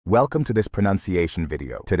Welcome to this pronunciation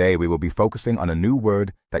video. Today we will be focusing on a new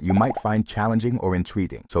word that you might find challenging or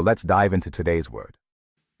intriguing. So let's dive into today's word.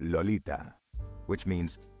 Lolita, which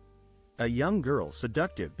means a young girl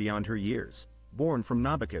seductive beyond her years, born from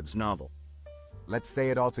Nabokov's novel. Let's say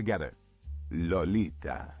it all together.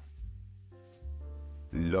 Lolita.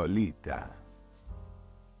 Lolita.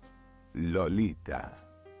 Lolita.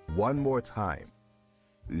 One more time.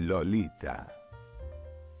 Lolita.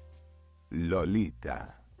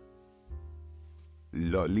 Lolita.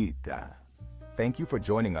 Lolita. Thank you for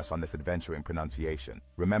joining us on this adventure in pronunciation.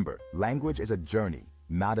 Remember, language is a journey,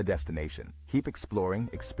 not a destination. Keep exploring,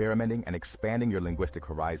 experimenting, and expanding your linguistic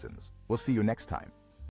horizons. We'll see you next time.